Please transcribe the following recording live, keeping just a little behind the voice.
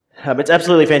It's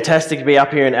absolutely fantastic to be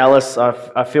up here in Alice.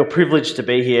 I feel privileged to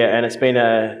be here, and it's been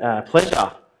a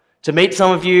pleasure to meet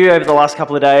some of you over the last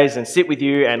couple of days and sit with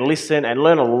you and listen and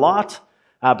learn a lot,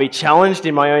 be challenged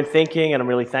in my own thinking, and I'm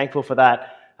really thankful for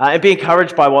that, and be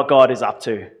encouraged by what God is up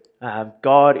to.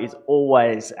 God is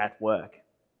always at work.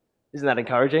 Isn't that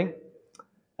encouraging?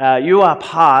 You are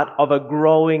part of a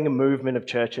growing movement of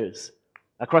churches.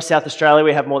 Across South Australia,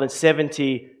 we have more than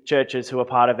 70 churches who are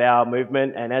part of our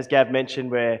movement, and as Gav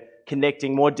mentioned, we're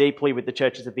connecting more deeply with the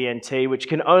churches of the NT, which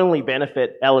can only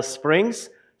benefit Alice Springs,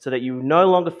 so that you no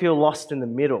longer feel lost in the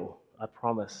middle, I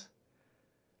promise.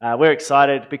 We're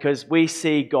excited because we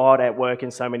see God at work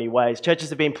in so many ways. Churches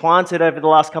have been planted over the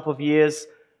last couple of years.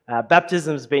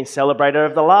 Baptism has been celebrated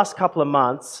over the last couple of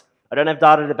months. I don't have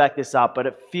data to back this up, but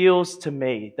it feels to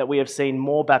me that we have seen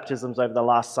more baptisms over the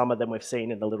last summer than we've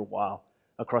seen in a little while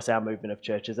across our movement of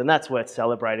churches. And that's worth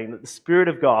celebrating, that the Spirit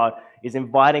of God is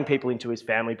inviting people into His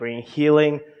family, bringing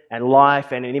healing and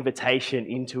life and an invitation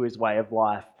into His way of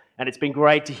life. And it's been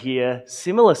great to hear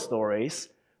similar stories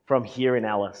from here in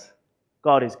Alice.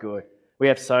 God is good. We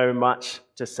have so much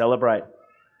to celebrate.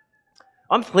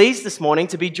 I'm pleased this morning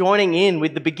to be joining in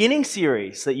with the beginning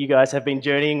series that you guys have been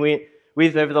journeying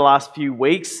with over the last few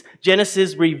weeks,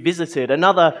 Genesis Revisited,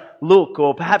 another look,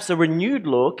 or perhaps a renewed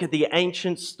look, at the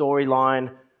ancient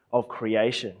storyline of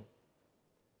creation.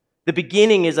 The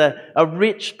beginning is a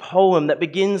rich poem that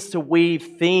begins to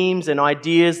weave themes and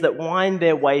ideas that wind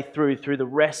their way through the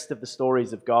rest of the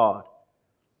stories of God.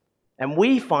 And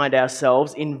we find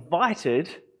ourselves invited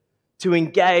to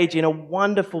engage in a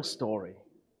wonderful story.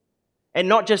 And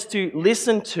not just to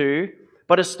listen to,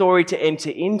 but a story to enter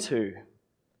into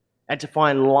and to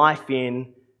find life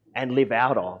in and live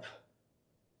out of.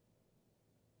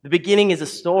 The beginning is a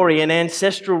story, an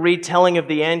ancestral retelling of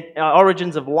the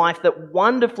origins of life that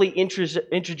wonderfully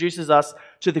introduces us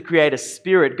to the Creator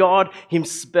Spirit, God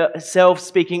Himself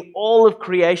speaking all of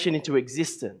creation into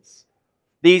existence.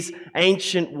 These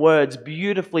ancient words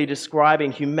beautifully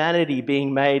describing humanity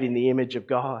being made in the image of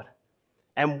God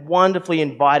and wonderfully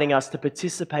inviting us to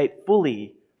participate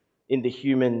fully in the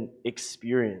human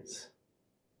experience.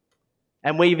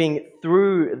 And weaving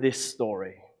through this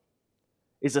story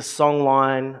is a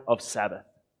songline of Sabbath,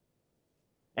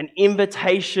 an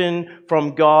invitation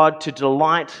from God to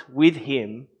delight with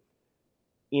Him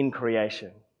in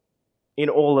creation, in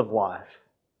all of life.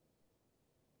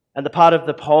 And the part of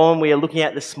the poem we are looking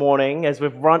at this morning, as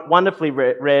we've wonderfully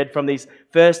read from these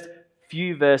first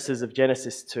few verses of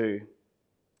Genesis 2,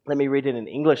 let me read it in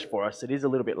English for us. It is a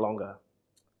little bit longer.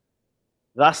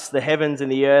 Thus the heavens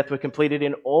and the earth were completed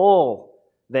in all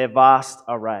their vast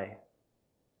array.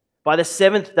 By the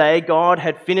seventh day, God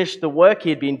had finished the work He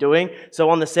had been doing, so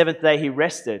on the seventh day He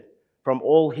rested from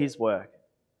all His work.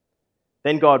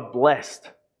 Then God blessed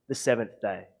the seventh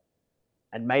day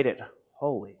and made it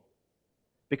holy,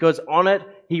 because on it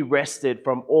He rested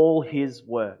from all His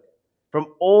work, from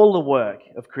all the work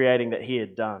of creating that He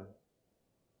had done.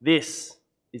 This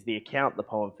is the account, the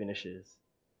poem finishes,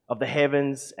 of the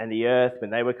heavens and the earth when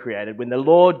they were created, when the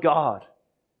Lord God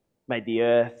made the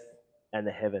earth and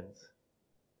the heavens.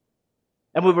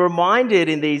 And we're reminded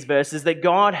in these verses that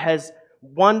God has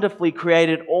wonderfully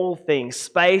created all things,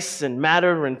 space and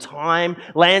matter and time,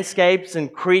 landscapes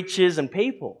and creatures and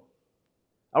people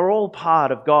are all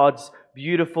part of God's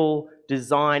beautiful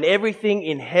design. Everything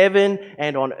in heaven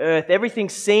and on earth, everything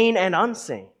seen and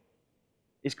unseen,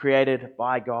 is created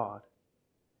by God.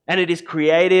 And it is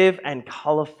creative and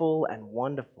colourful and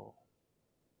wonderful.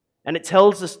 And it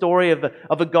tells the story of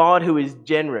a God who is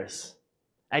generous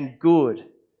and good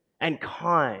and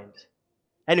kind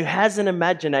and who has an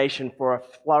imagination for a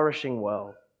flourishing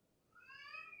world.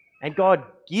 And God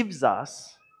gives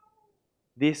us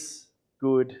this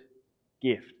good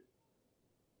gift,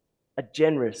 a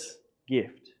generous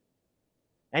gift.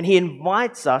 And He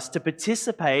invites us to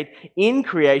participate in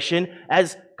creation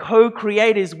as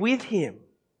co-creators with Him,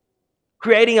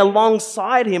 creating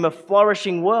alongside Him a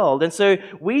flourishing world. And so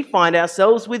we find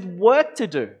ourselves with work to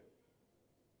do,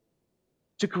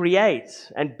 to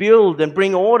create and build and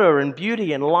bring order and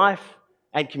beauty and life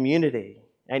and community.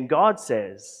 And God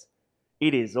says,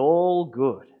 it is all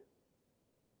good.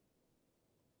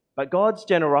 But God's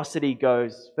generosity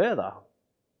goes further.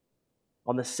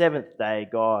 On the seventh day,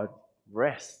 God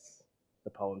rests, the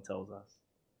poem tells us.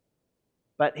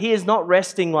 But He is not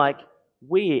resting like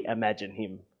we imagine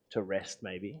Him to rest,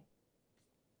 maybe.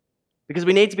 Because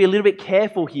we need to be a little bit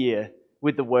careful here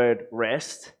with the word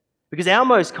rest. Because our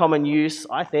most common use,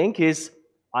 I think, is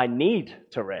I need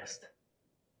to rest.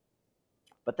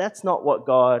 But that's not what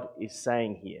God is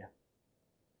saying here.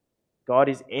 God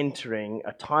is entering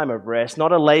a time of rest,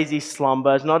 not a lazy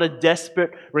slumber, it's not a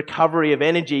desperate recovery of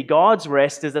energy. God's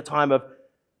rest is a time of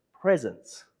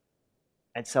presence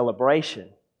and celebration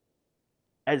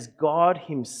as God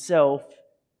Himself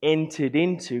entered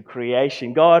into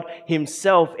creation. God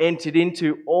Himself entered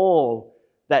into all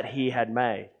that He had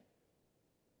made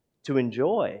to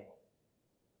enjoy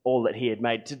all that He had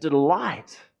made, to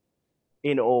delight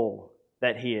in all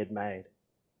that He had made.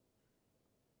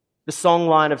 The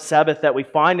songline of Sabbath that we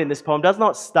find in this poem does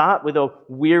not start with a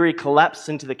weary collapse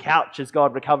into the couch as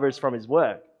God recovers from His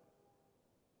work.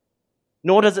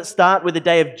 Nor does it start with a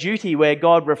day of duty where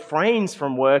God refrains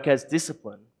from work as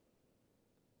discipline.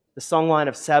 The songline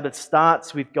of Sabbath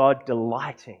starts with God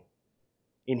delighting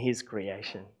in His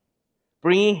creation,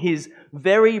 bringing His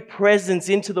very presence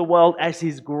into the world as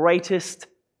His greatest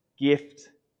gift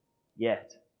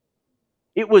yet.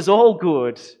 It was all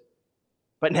good,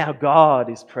 but now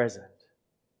God is present.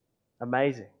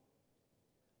 Amazing.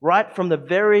 Right from the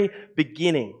very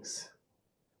beginnings,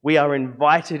 we are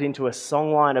invited into a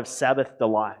songline of Sabbath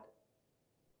delight,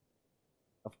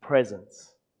 of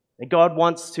presence. And God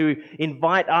wants to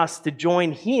invite us to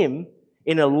join Him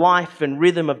in a life and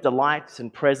rhythm of delight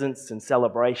and presence and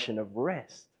celebration of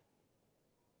rest.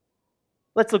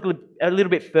 Let's look a little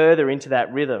bit further into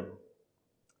that rhythm.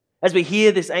 As we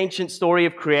hear this ancient story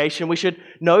of creation, we should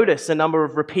notice a number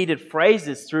of repeated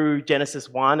phrases through Genesis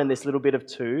 1 and this little bit of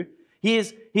 2.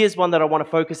 Here's one that I want to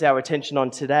focus our attention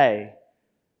on today.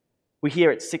 We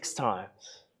hear it 6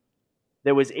 times.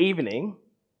 There was evening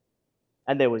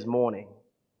and there was morning.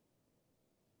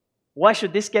 Why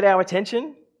should this get our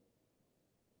attention?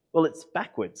 Well, it's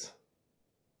backwards,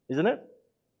 isn't it?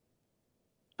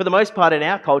 For the most part in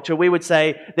our culture, we would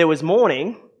say there was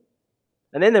morning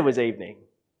and then there was evening.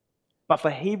 But for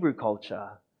Hebrew culture,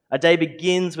 a day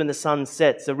begins when the sun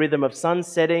sets, a rhythm of sun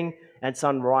setting and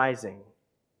sun rising.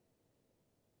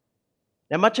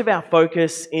 Now, much of our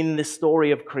focus in the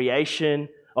story of creation,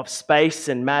 of space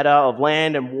and matter, of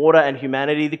land and water and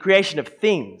humanity, the creation of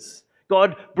things.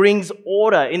 God brings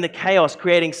order in the chaos,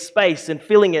 creating space and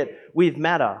filling it with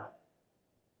matter.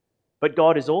 But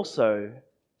God is also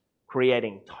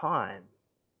creating time.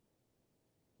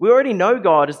 We already know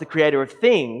God as the creator of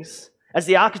things, as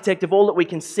the architect of all that we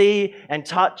can see and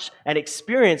touch and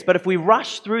experience. But if we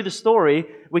rush through the story,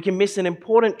 we can miss an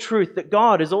important truth that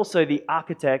God is also the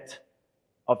architect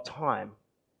of time.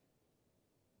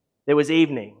 There was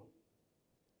evening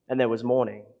and there was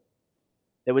morning.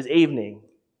 There was evening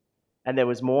and there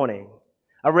was morning.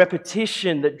 A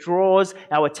repetition that draws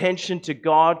our attention to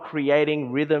God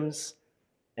creating rhythms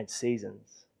and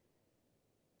seasons.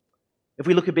 If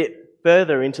we look a bit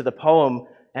further into the poem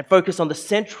and focus on the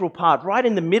central part, right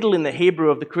in the middle in the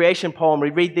Hebrew of the creation poem, we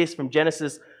read this from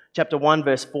Genesis chapter 1,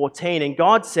 verse 14. And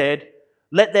God said,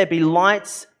 "Let there be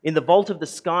lights in the vault of the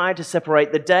sky to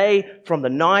separate the day from the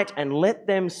night, and let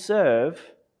them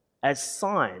serve as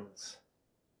signs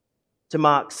to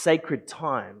mark sacred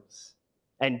times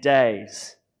and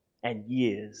days and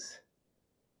years."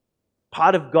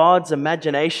 Part of God's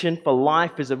imagination for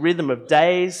life is a rhythm of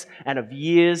days and of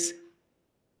years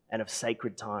and of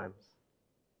sacred times.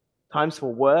 Times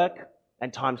for work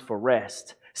and times for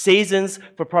rest. Seasons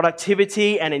for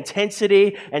productivity and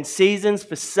intensity, and seasons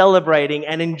for celebrating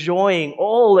and enjoying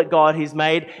all that God has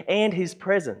made and His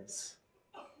presence.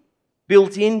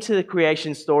 Built into the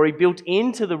creation story, built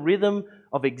into the rhythm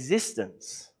of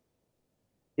existence,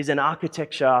 is an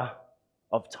architecture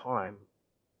of time.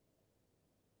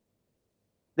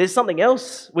 There's something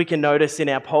else we can notice in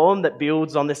our poem that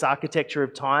builds on this architecture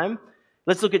of time.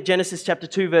 Let's look at Genesis chapter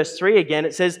 2, verse 3 again.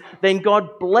 It says, "Then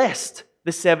God blessed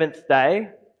the 7th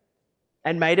day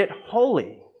and made it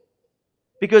holy,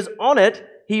 because on it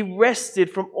He rested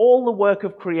from all the work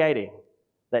of creating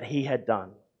that He had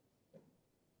done."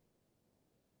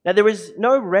 Now, there is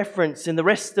no reference in the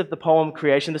rest of the poem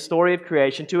creation, the story of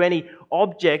creation, to any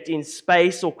object in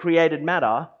space or created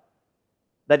matter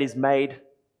that is made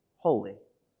holy.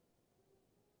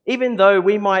 Even though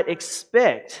we might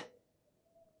expect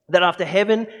that after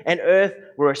heaven and earth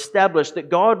were established, that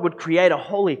God would create a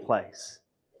holy place,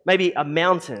 maybe a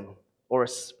mountain or a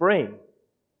spring,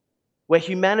 where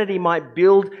humanity might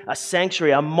build a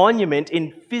sanctuary, a monument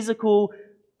in physical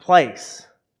place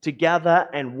to gather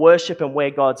and worship, and where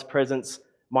God's presence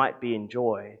might be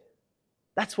enjoyed.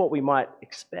 That's what we might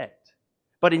expect.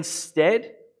 But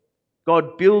instead,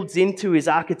 God builds into His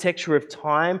architecture of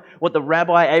time what the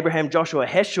Rabbi Abraham Joshua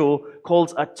Heschel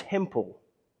calls a temple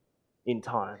in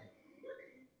time,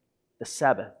 the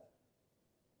Sabbath.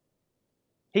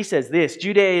 He says this: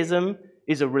 Judaism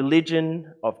is a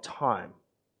religion of time.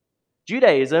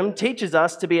 Judaism teaches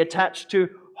us to be attached to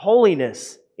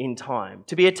holiness in time,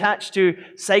 to be attached to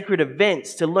sacred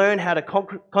events, to learn how to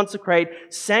consecrate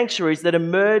sanctuaries that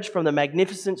emerge from the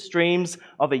magnificent streams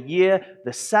of a year.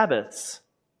 The Sabbaths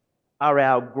are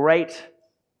our great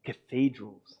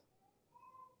cathedrals.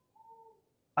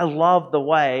 I love the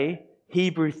way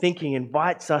Hebrew thinking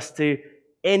invites us to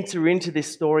enter into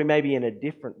this story maybe in a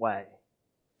different way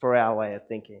for our way of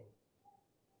thinking.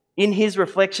 In his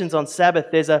reflections on Sabbath,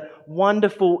 there's a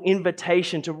wonderful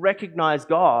invitation to recognize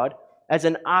God as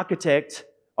an architect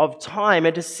of time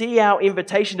and to see our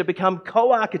invitation to become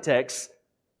co-architects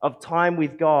of time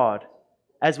with God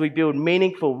as we build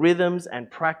meaningful rhythms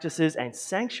and practices and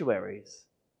sanctuaries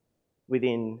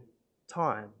within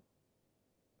time.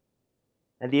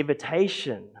 And the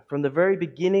invitation from the very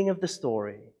beginning of the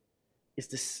story is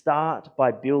to start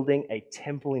by building a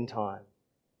temple in time,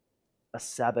 a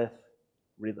Sabbath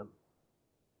rhythm.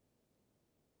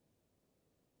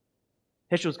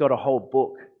 Heschel's got a whole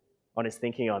book on his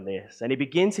thinking on this, and he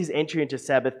begins his entry into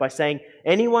Sabbath by saying,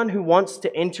 anyone who wants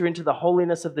to enter into the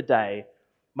holiness of the day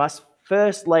must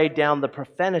first lay down the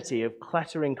profanity of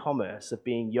clattering commerce, of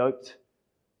being yoked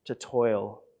to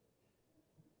toil.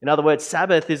 In other words,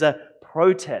 Sabbath is a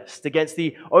protest against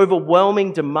the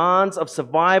overwhelming demands of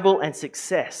survival and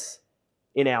success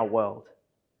in our world.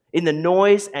 In the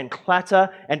noise and clatter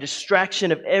and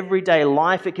distraction of everyday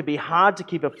life, it can be hard to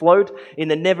keep afloat in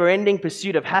the never-ending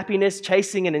pursuit of happiness,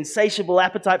 chasing an insatiable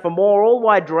appetite for more, all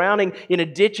while drowning in a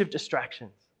ditch of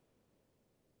distractions.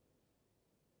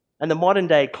 And the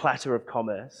modern-day clatter of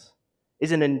commerce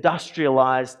is an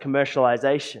industrialized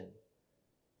commercialization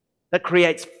that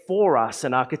creates for us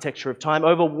an architecture of time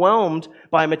overwhelmed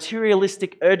by a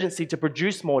materialistic urgency to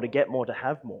produce more, to get more, to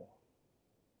have more.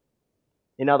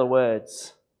 In other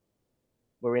words,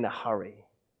 we're in a hurry.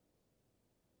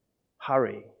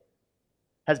 Hurry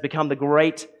has become the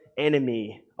great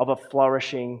enemy of a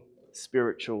flourishing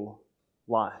spiritual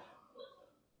life.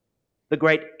 The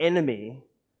great enemy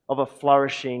of a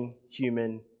flourishing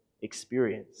human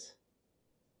experience.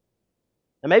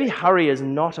 And maybe hurry is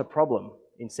not a problem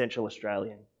in Central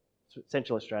Australia.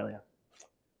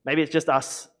 Maybe it's just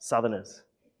us Southerners.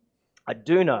 I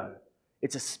do know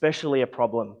it's especially a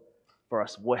problem for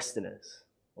us Westerners,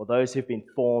 or those who've been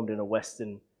formed in a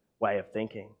Western way of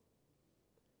thinking.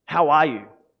 How are you?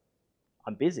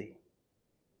 I'm busy,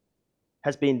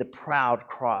 has been the proud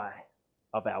cry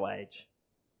of our age.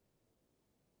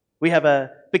 We have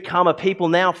become a people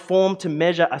now formed to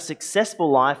measure a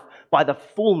successful life by the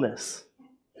fullness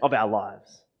of our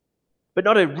lives. But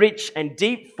not a rich and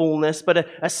deep fullness, but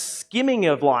a skimming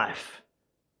of life,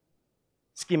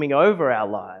 skimming over our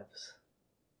lives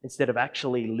instead of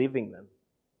actually living them.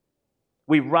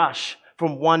 We rush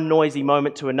from one noisy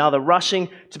moment to another, rushing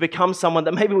to become someone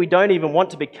that maybe we don't even want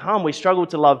to become. We struggle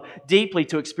to love deeply,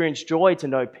 to experience joy, to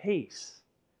know peace.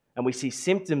 And we see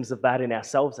symptoms of that in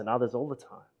ourselves and others all the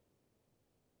time.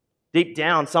 Deep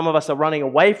down, some of us are running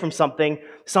away from something,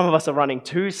 some of us are running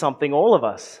to something, all of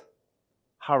us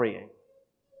hurrying.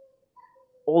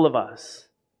 All of us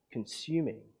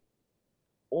consuming.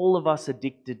 All of us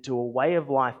addicted to a way of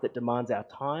life that demands our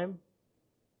time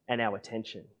and our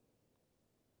attention.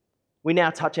 We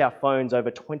now touch our phones over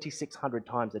 2,600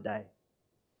 times a day.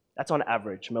 That's on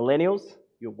average. Millennials,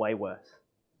 you're way worse.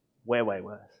 We're way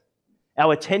worse.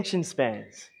 Our attention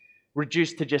spans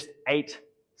reduced to just 8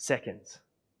 seconds.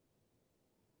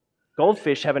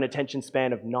 Goldfish have an attention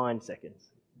span of 9 seconds.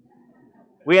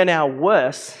 We are now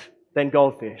worse than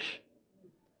goldfish.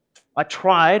 I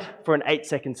tried for an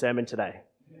 8-second sermon today,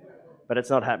 but it's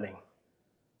not happening.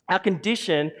 Our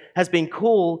condition has been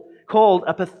called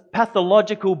a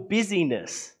pathological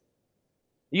busyness.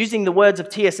 Using the words of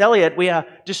T.S. Eliot, we are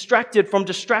distracted from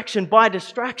distraction by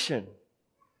distraction.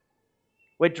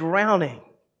 We're drowning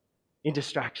in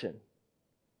distraction.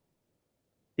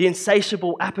 The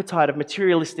insatiable appetite of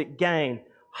materialistic gain,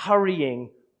 hurrying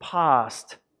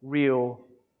past real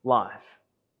life.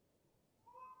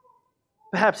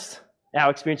 Perhaps our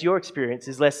experience, your experience,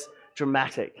 is less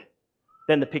dramatic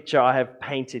than the picture I have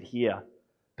painted here.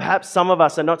 Perhaps some of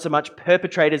us are not so much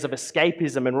perpetrators of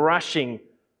escapism and rushing,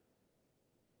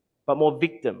 but more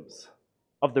victims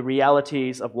of the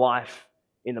realities of life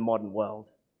in the modern world.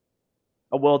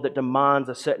 A world that demands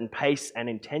a certain pace and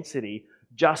intensity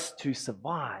just to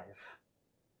survive,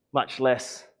 much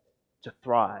less to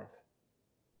thrive.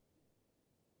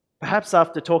 Perhaps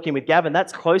after talking with Gavin,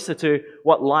 that's closer to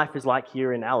what life is like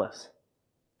here in Alice.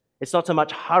 It's not so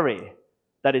much hurry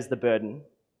that is the burden,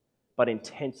 but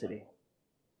intensity.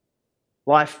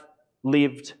 Life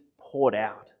lived, poured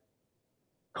out.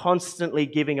 Constantly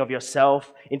giving of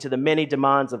yourself into the many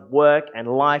demands of work and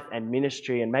life and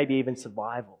ministry and maybe even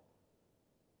survival.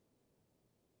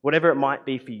 whatever it might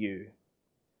be for you,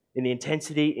 in the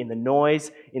intensity, in the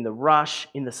noise, in the rush,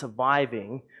 in the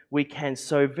surviving, we can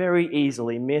so very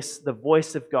easily miss the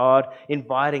voice of God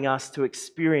inviting us to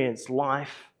experience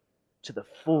life to the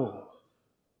full,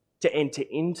 to enter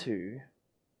into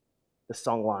the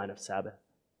songline of Sabbath.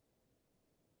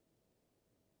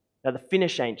 Now, the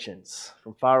Finnish ancients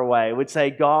from far away would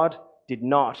say God did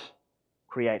not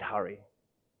create hurry.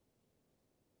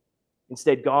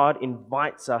 Instead, God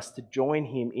invites us to join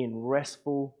him in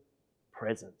restful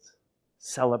presence,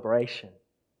 celebration,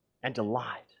 and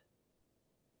delight.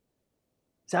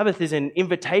 Sabbath is an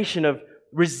invitation of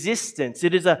resistance.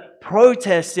 It is a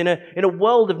protest in a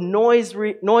world of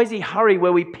noisy hurry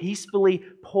where we peacefully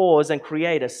pause and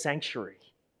create a sanctuary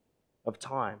of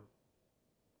time.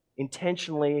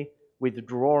 Intentionally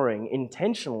withdrawing,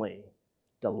 intentionally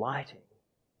delighting.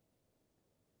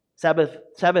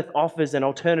 Sabbath offers an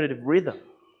alternative rhythm,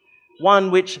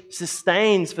 one which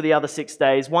sustains for the other 6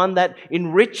 days, one that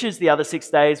enriches the other 6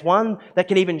 days, one that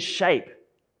can even shape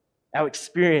our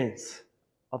experience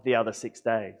of the other 6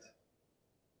 days.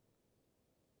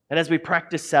 And as we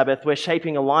practice Sabbath, we're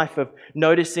shaping a life of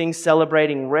noticing,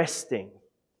 celebrating, resting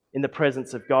in the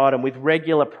presence of God. And with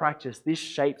regular practice, this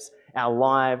shapes our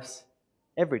lives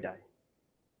every day.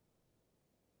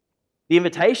 The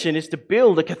invitation is to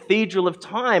build a cathedral of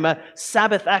time, a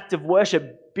Sabbath act of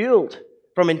worship built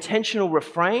from intentional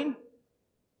refrain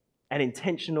and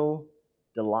intentional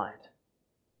delight.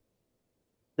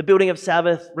 The building of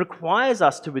Sabbath requires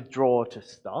us to withdraw, to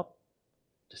stop,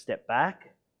 to step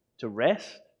back, to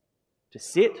rest, to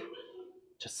sit,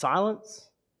 to silence,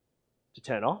 to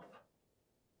turn off.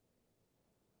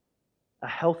 A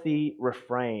healthy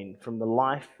refrain from the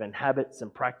life and habits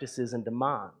and practices and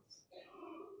demands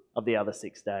of the other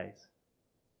 6 days.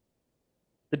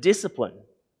 The discipline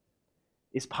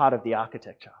is part of the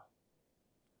architecture.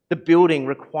 The building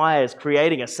requires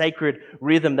creating a sacred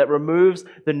rhythm that removes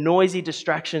the noisy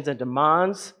distractions and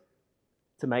demands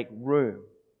to make room,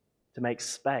 to make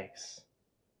space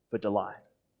for delight.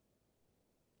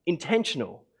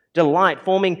 Intentional delight,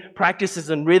 forming practices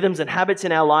and rhythms and habits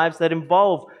in our lives that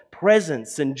involve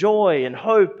presence and joy and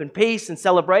hope and peace and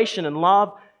celebration and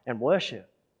love and worship.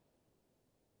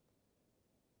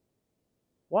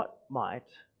 What might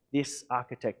this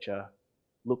architecture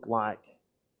look like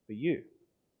for you?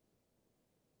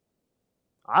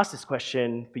 I ask this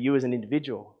question for you as an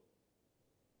individual,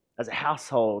 as a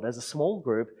household, as a small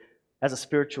group, as a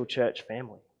spiritual church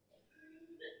family.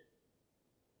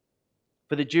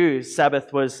 For the Jews,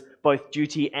 Sabbath was both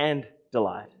duty and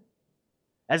delight.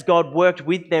 As God worked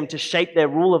with them to shape their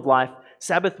rule of life,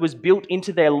 Sabbath was built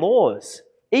into their laws,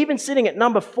 even sitting at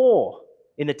number 4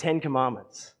 in the 10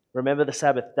 Commandments. Remember the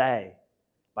Sabbath day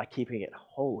by keeping it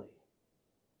holy.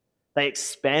 They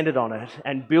expanded on it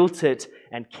and built it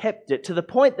and kept it to the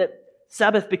point that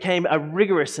Sabbath became a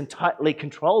rigorous and tightly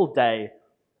controlled day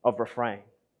of refrain.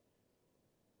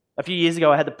 A few years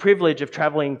ago, I had the privilege of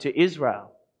traveling to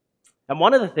Israel. And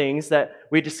one of the things that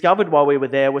we discovered while we were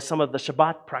there was some of the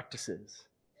Shabbat practices.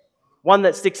 One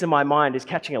that sticks in my mind is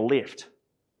catching a lift.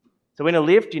 So in a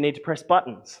lift, you need to press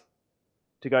buttons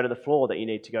to go to the floor that you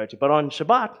need to go to. But on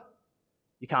Shabbat,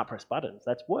 you can't press buttons.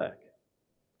 That's work.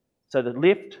 So the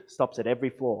lift stops at every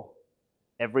floor,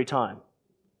 every time,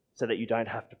 so that you don't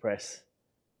have to press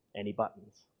any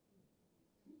buttons.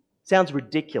 Sounds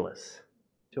ridiculous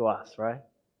to us, right?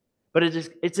 But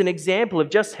it's an example of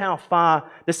just how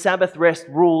far the Sabbath rest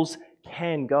rules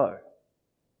can go.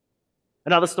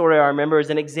 Another story I remember is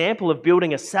an example of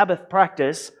building a Sabbath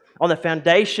practice on the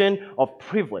foundation of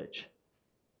privilege.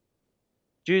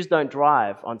 Jews don't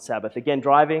drive on Sabbath. Again,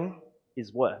 driving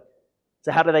is work.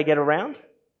 So how do they get around?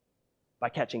 By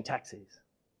catching taxis.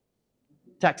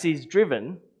 Taxis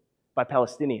driven by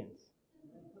Palestinians.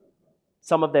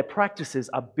 Some of their practices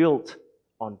are built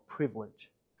on privilege.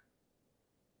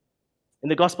 In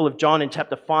the Gospel of John in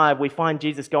chapter 5, we find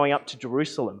Jesus going up to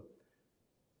Jerusalem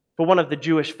for one of the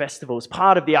Jewish festivals,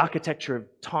 part of the architecture of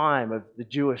time of the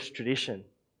Jewish tradition.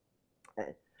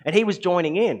 And he was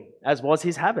joining in, as was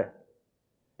his habit.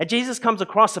 And Jesus comes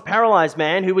across a paralyzed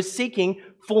man who was seeking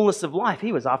fullness of life.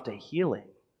 He was after healing.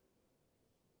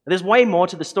 There's way more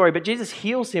to the story, but Jesus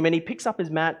heals him and he picks up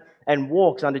his mat and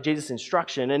walks under Jesus'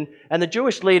 instruction. And the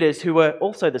Jewish leaders, who were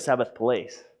also the Sabbath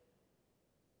police,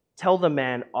 tell the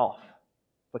man off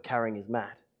for carrying his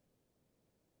mat.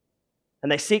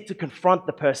 And they seek to confront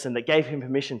the person that gave him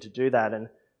permission to do that. And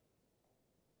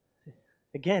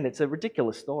again, it's a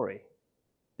ridiculous story.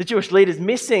 The Jewish leaders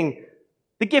missing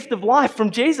the gift of life from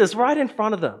Jesus right in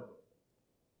front of them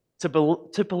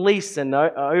to police and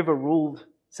overruled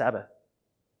Sabbath.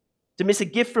 To miss a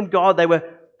gift from God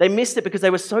they They missed it because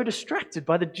they were so distracted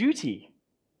by the duty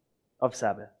of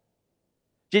Sabbath.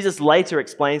 Jesus later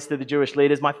explains to the Jewish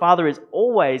leaders, "My Father is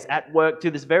always at work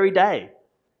to this very day,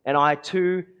 and I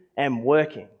too am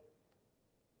working."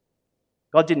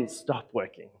 God didn't stop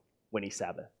working when he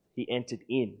Sabbathed. He entered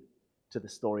into the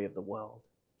story of the world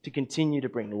to continue to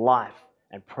bring life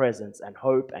and presence and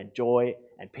hope and joy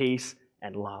and peace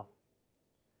and love.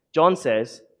 John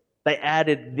says they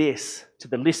added this to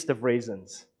the list of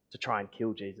reasons to try and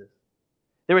kill Jesus.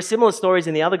 There are similar stories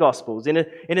in the other Gospels. In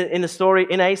a story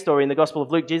in the Gospel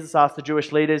of Luke, Jesus asked the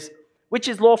Jewish leaders, which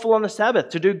is lawful on the Sabbath,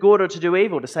 to do good or to do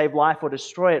evil, to save life or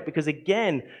destroy it? Because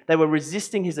again, they were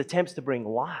resisting his attempts to bring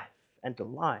life and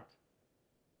delight.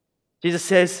 Jesus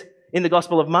says in the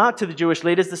Gospel of Mark to the Jewish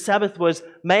leaders, the Sabbath was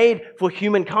made for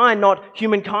humankind, not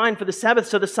humankind for the Sabbath.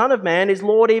 So the Son of Man is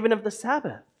Lord even of the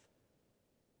Sabbath.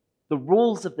 The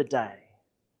rules of the day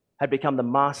had become the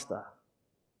master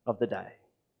of the day,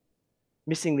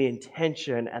 missing the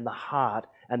intention and the heart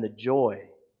and the joy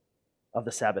of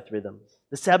the Sabbath rhythms.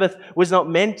 The Sabbath was not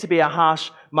meant to be a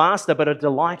harsh master, but a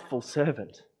delightful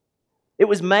servant. It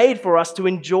was made for us to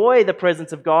enjoy the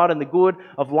presence of God and the good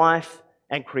of life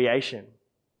and creation.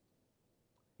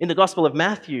 In the Gospel of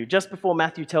Matthew, just before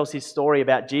Matthew tells his story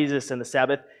about Jesus and the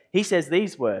Sabbath, he says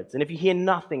these words, and if you hear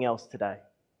nothing else today,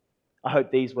 I hope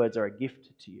these words are a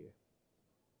gift to you.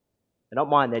 They're not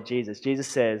mine, they're Jesus. Jesus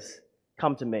says,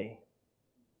 "Come to me,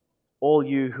 all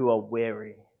you who are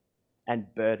weary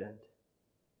and burdened,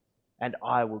 and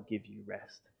I will give you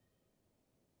rest.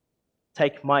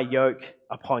 Take my yoke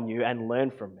upon you and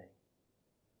learn from me,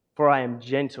 for I am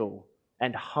gentle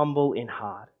and humble in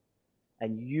heart,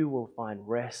 and you will find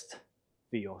rest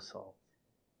for your soul.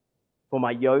 For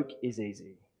my yoke is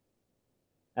easy,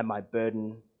 and my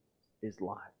burden is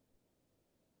light."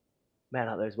 Man,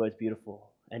 aren't those words beautiful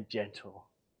and gentle,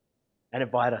 and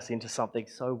invite us into something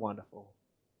so wonderful.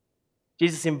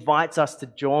 Jesus invites us to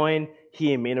join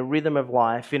him in a rhythm of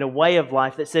life, in a way of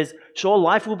life that says, sure,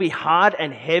 life will be hard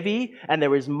and heavy, and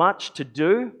there is much to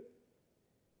do.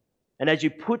 And as you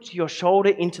put your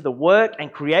shoulder into the work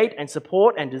and create and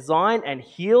support and design and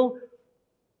heal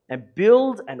and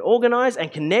build and organize and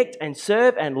connect and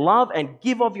serve and love and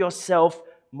give of yourself,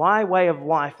 my way of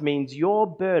life means your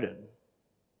burden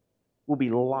will be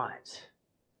light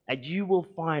and you will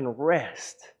find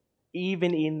rest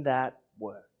even in that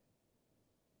work.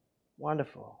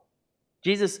 Wonderful.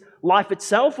 Jesus' life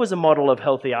itself was a model of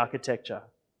healthy architecture.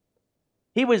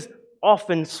 He was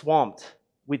often swamped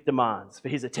with demands for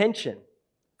his attention,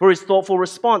 for his thoughtful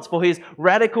response, for his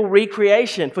radical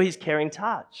recreation, for his caring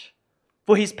touch,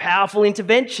 for his powerful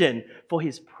intervention, for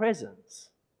his presence.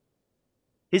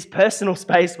 His personal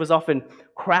space was often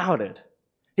crowded.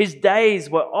 His days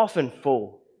were often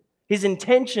full. His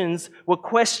intentions were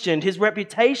questioned. His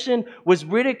reputation was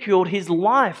ridiculed. His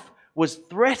life was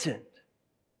threatened.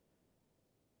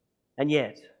 And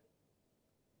yet,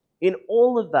 in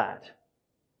all of that,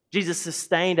 Jesus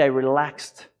sustained a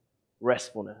relaxed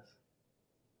restfulness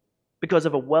because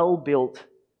of a well-built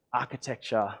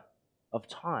architecture of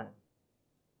time.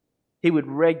 He would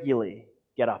regularly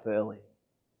get up early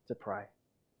to pray.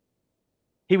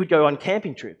 He would go on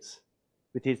camping trips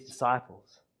with his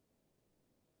disciples.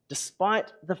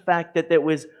 Despite the fact that there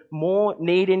was more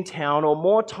need in town or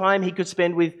more time he could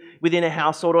spend within a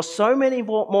household or so many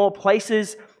more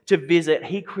places to visit,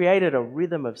 he created a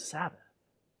rhythm of Sabbath.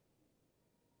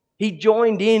 He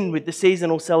joined in with the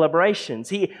seasonal celebrations.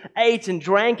 He ate and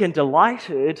drank and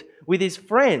delighted with his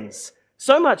friends,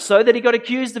 so much so that he got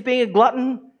accused of being a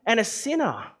glutton and a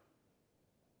sinner.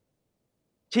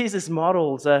 Jesus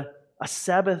models a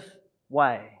Sabbath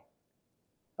way,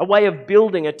 a way of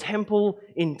building a temple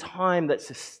in time that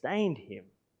sustained him.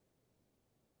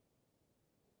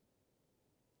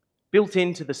 Built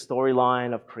into the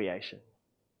storyline of creation,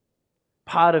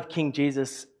 part of King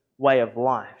Jesus' way of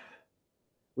life,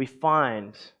 we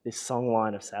find this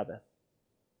songline of Sabbath,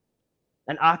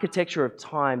 an architecture of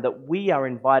time that we are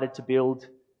invited to build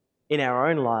in our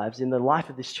own lives, in the life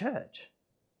of this church.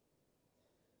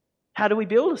 How do we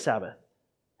build a Sabbath?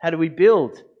 How do we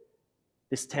build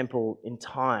this temple in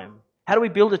time? How do we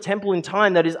build a temple in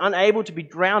time that is unable to be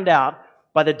drowned out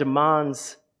by the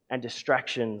demands and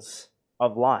distractions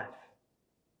of life?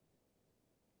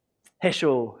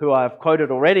 Heschel, who I've quoted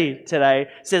already today,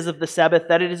 says of the Sabbath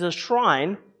that it is a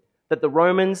shrine that the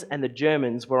Romans and the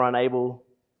Germans were unable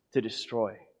to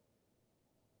destroy.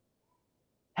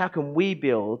 How can we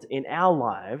build in our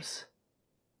lives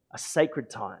a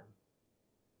sacred time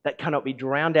that cannot be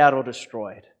drowned out or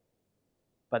destroyed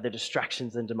by the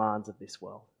distractions and demands of this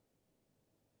world?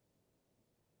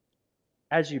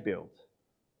 As you build,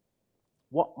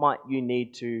 what might you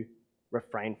need to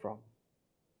refrain from?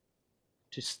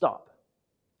 To stop,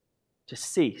 to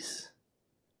cease,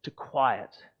 to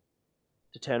quiet,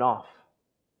 to turn off,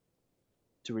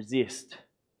 to resist,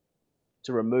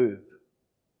 to remove,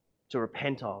 to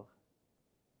repent of,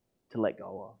 to let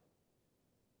go of.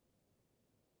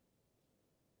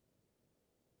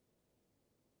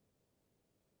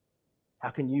 How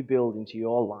can you build into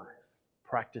your life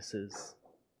practices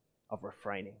of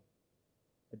refraining,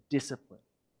 a discipline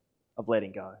of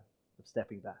letting go, of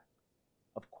stepping back,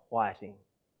 of quieting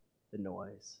the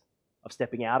noise, of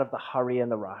stepping out of the hurry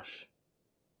and the rush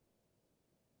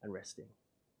and resting?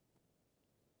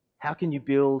 How can you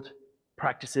build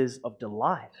practices of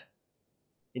delight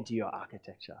into your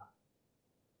architecture?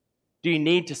 Do you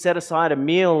need to set aside a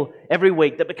meal every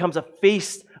week that becomes a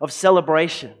feast of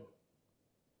celebration?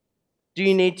 Do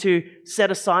you need to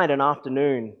set aside an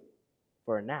afternoon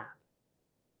for a nap?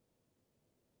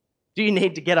 Do you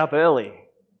need to get up early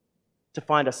to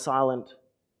find a silent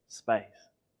space?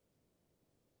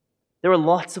 There are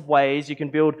lots of ways you can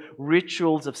build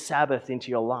rituals of Sabbath into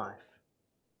your life.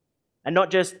 And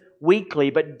not just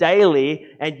weekly, but daily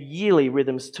and yearly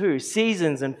rhythms too.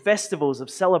 Seasons and festivals of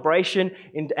celebration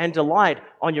and delight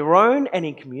on your own and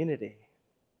in community.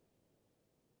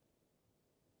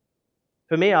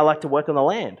 For me, I like to work on the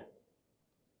land.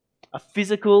 A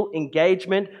physical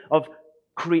engagement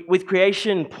with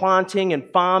creation, planting and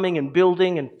farming and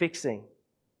building and fixing.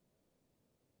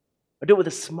 I do it with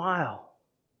a smile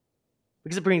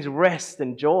because it brings rest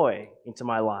and joy into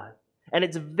my life. And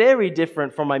it's very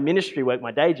different from my ministry work,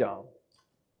 my day job.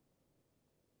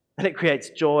 And it creates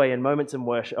joy and moments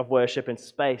of worship and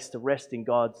space to rest in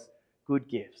God's good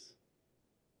gifts.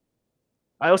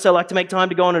 I also like to make time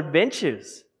to go on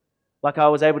adventures, like I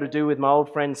was able to do with my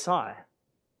old friend Si,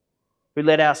 who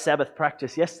led our Sabbath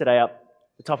practice yesterday up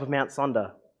the top of Mount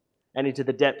Sonder and into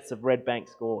the depths of Red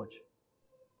Banks Gorge.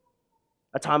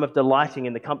 A time of delighting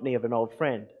in the company of an old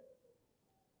friend,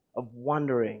 of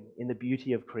wondering in the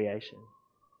beauty of creation,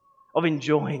 of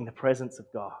enjoying the presence of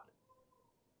God,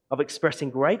 of expressing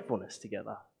gratefulness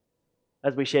together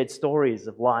as we shared stories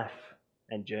of life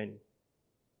and journey.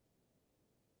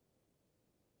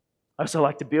 I also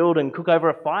like to build and cook over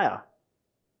a fire,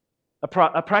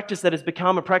 a practice that has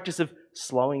become a practice of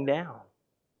slowing down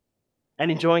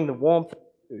and enjoying the warmth of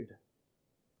food,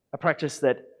 a practice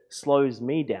that slows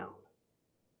me down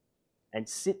and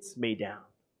sits me down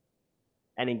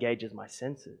and engages my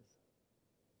senses.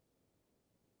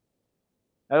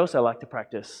 I also like to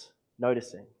practice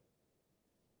noticing.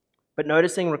 But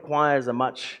noticing requires a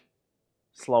much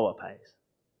slower pace.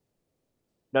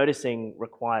 Noticing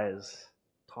requires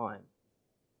time.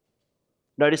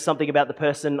 Notice something about the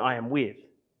person I am with,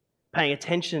 paying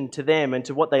attention to them and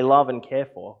to what they love and care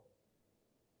for.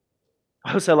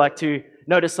 I also like to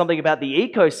notice something about the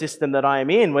ecosystem that I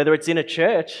am in, whether it's in a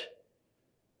church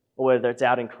or whether it's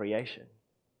out in creation.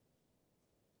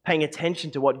 Paying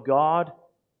attention to what God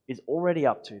is already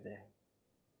up to there.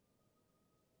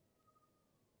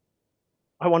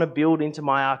 I want to build into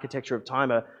my architecture of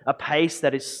time a pace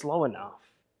that is slow enough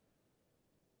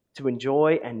to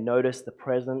enjoy and notice the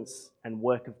presence and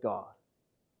work of God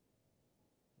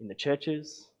in the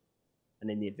churches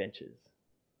and in the adventures.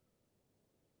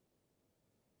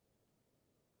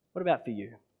 What about for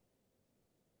you?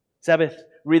 Sabbath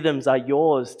rhythms are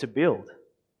yours to build.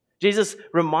 Jesus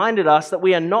reminded us that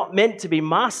we are not meant to be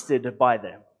mastered by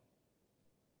them.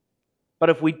 But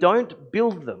if we don't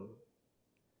build them,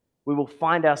 we will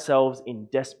find ourselves in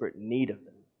desperate need of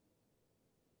them.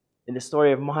 In the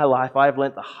story of my life, I have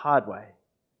learnt the hard way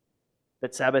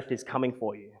that Sabbath is coming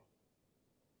for you,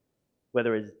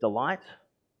 whether it's delight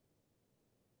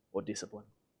or discipline.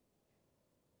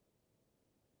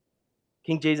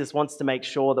 King Jesus wants to make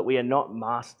sure that we are not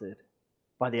mastered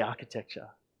by the architecture,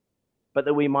 but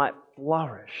that we might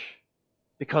flourish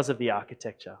because of the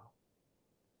architecture.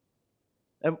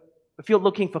 And if you're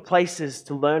looking for places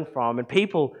to learn from and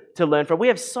people to learn from, we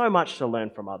have so much to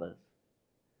learn from others.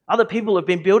 Other people have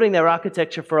been building their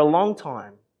architecture for a long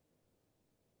time.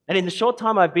 And in the short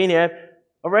time I've been here,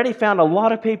 I've already found a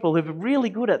lot of people who are really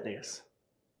good at this.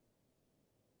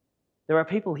 There are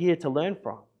people here to learn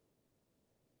from,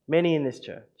 many in this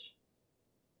church.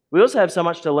 We also have so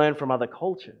much to learn from other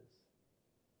cultures.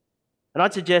 And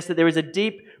I'd suggest that there is a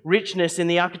deep richness in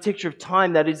the architecture of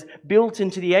time that is built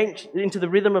into the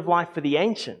rhythm of life for the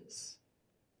ancients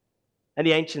and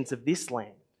the ancients of this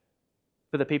land,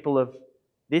 for the people of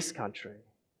this country.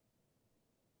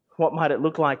 What might it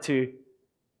look like to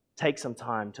take some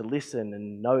time to listen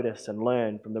and notice and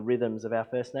learn from the rhythms of our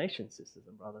First Nations sisters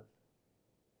and brothers?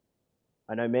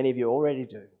 I know many of you already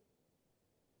do.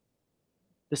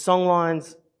 The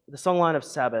songline of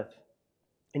Sabbath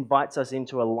invites us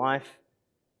into a life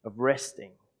of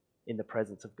resting in the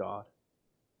presence of God.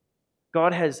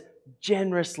 God has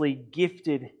generously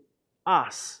gifted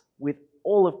us with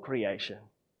all of creation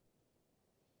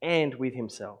and with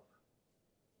himself.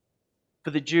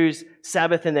 For the Jews,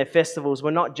 Sabbath and their festivals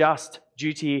were not just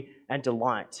duty and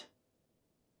delight.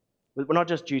 Were not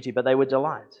just duty, but they were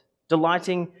delight.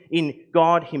 Delighting in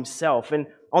God himself. And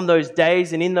on those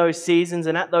days and in those seasons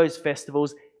and at those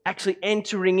festivals, actually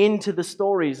entering into the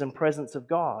stories and presence of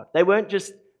God. They weren't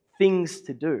just things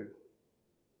to do,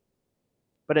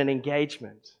 but an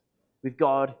engagement with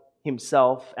God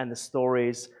himself and the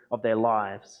stories of their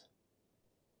lives.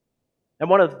 And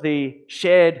one of the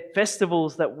shared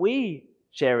festivals that we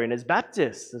share in as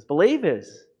Baptists, as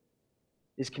believers,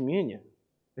 is communion.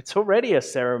 It's already a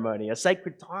ceremony, a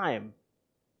sacred time,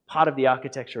 part of the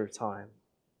architecture of time.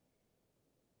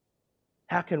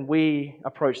 How can we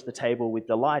approach the table with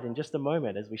delight in just a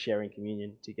moment as we share in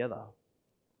communion together?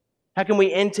 How can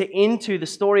we enter into the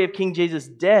story of King Jesus'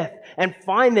 death and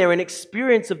find there an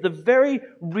experience of the very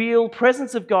real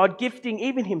presence of God gifting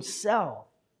even himself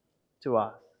to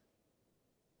us?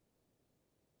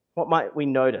 What might we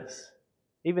notice,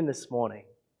 even this morning,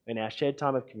 in our shared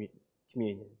time of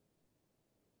communion,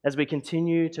 as we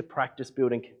continue to practice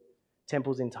building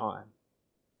temples in time?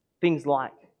 Things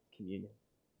like communion.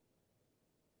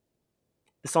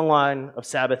 The songline of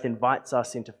Sabbath invites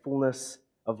us into fullness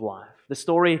of life. The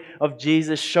story of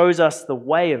Jesus shows us the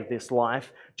way of this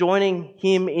life. Joining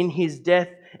him in his death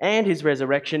and his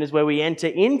resurrection is where we enter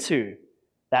into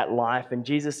that life, and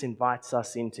Jesus invites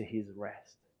us into his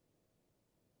rest.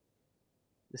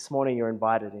 This morning you're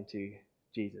invited into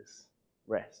Jesus'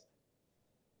 rest.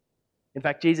 In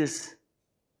fact, Jesus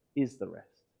is the rest.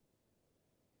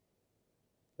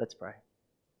 Let's pray.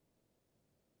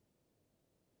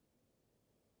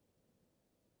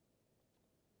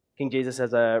 King Jesus,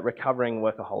 as a recovering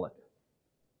workaholic,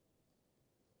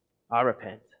 I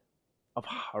repent of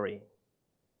hurrying,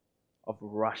 of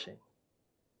rushing.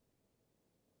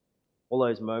 All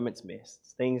those moments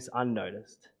missed, things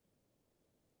unnoticed,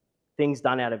 things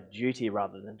done out of duty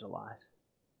rather than delight,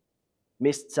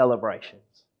 missed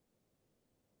celebrations,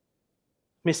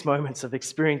 missed moments of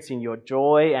experiencing your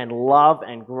joy and love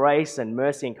and grace and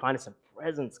mercy and kindness and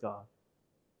presence, God.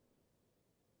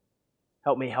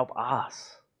 Help me help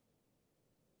us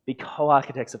be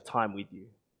co-architects of time with you.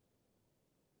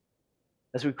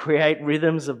 As we create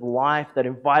rhythms of life that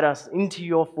invite us into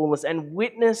your fullness and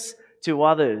witness to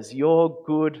others your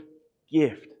good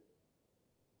gift.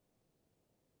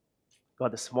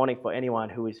 God, this morning for anyone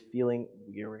who is feeling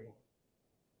weary,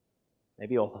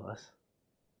 maybe all of us,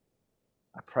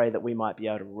 I pray that we might be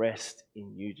able to rest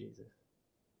in you, Jesus.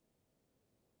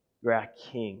 You're our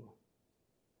King.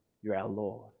 You're our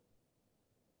Lord.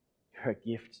 You're a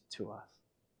gift to us.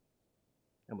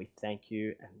 And we thank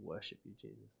you and worship you,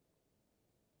 Jesus.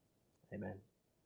 Amen.